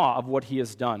in awe of what he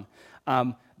has done.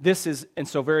 This is, and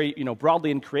so very,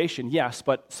 broadly in creation, yes,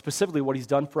 but specifically what he's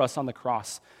done for us on the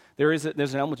cross. There's an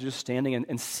element to just standing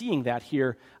and seeing that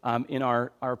here in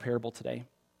our parable today.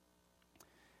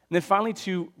 And then finally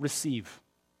to receive.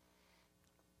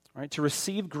 All right, to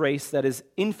receive grace that is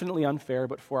infinitely unfair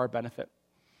but for our benefit.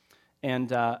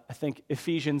 And I think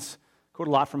Ephesians, quote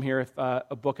a lot from here,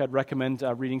 a book I'd recommend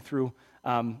reading through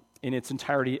in its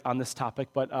entirety on this topic,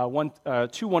 but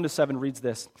 2:1-7 reads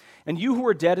this, "And you who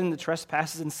were dead in the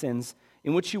trespasses and sins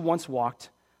in which you once walked,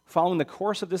 following the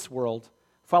course of this world,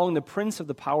 following the prince of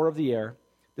the power of the air,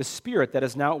 the spirit that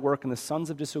is now at work in the sons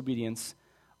of disobedience,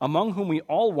 among whom we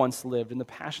all once lived in the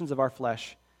passions of our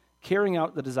flesh, carrying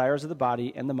out the desires of the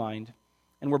body and the mind,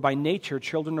 and were by nature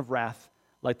children of wrath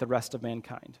like the rest of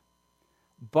mankind.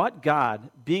 But God,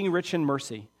 being rich in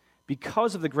mercy,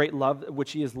 because of the great love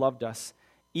which he has loved us,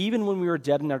 even when we were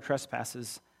dead in our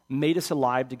trespasses, made us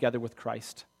alive together with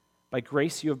Christ. By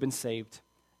grace you have been saved,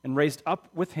 and raised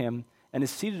up with him, and has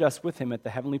seated us with him at the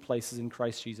heavenly places in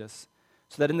Christ Jesus,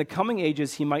 so that in the coming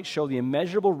ages he might show the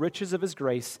immeasurable riches of his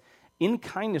grace in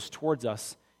kindness towards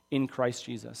us in Christ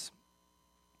Jesus."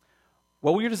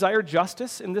 While we desire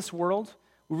justice in this world,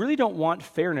 we really don't want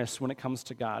fairness when it comes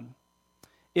to God.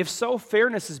 If so,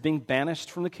 fairness is being banished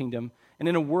from the kingdom, and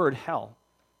in a word, hell.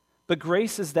 But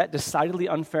grace is that decidedly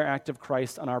unfair act of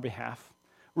Christ on our behalf.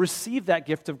 Receive that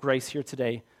gift of grace here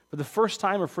today for the first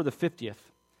time or for the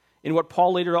 50th, in what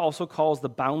Paul later also calls the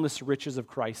boundless riches of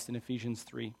Christ in Ephesians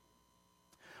 3.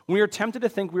 When we are tempted to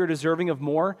think we are deserving of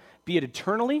more, be it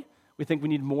eternally, we think we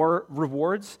need more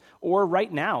rewards, or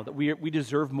right now, that we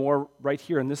deserve more right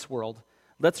here in this world,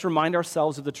 let's remind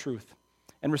ourselves of the truth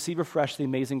and receive afresh the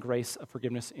amazing grace of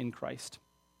forgiveness in Christ.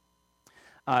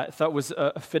 I thought it was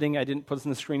fitting, I didn't put this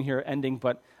on the screen here, ending,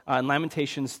 but in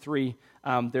Lamentations 3,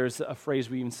 there's a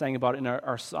phrase we even sang about in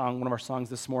our song, one of our songs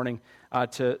this morning,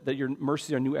 that your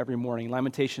mercies are new every morning.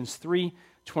 Lamentations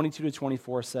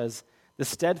 3:22-24 says, "The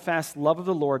steadfast love of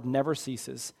the Lord never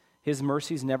ceases. His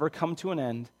mercies never come to an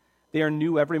end. They are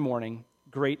new every morning.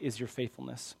 Great is your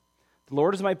faithfulness. The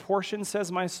Lord is my portion,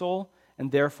 says my soul,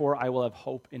 and therefore I will have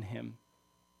hope in him."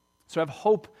 So have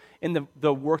hope in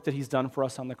the work that he's done for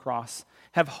us on the cross.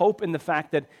 Have hope in the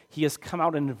fact that he has come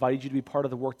out and invited you to be part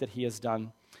of the work that he has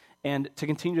done, and to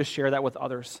continue to share that with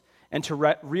others, and to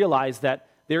realize that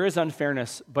there is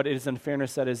unfairness, but it is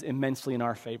unfairness that is immensely in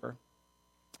our favor.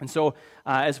 And so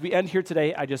as we end here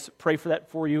today, I just pray for that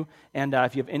for you. And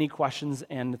if you have any questions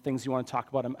and things you want to talk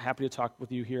about, I'm happy to talk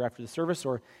with you here after the service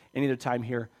or any other time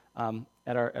here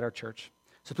at our church.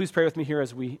 So please pray with me here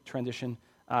as we transition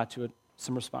to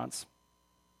some response.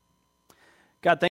 God, thank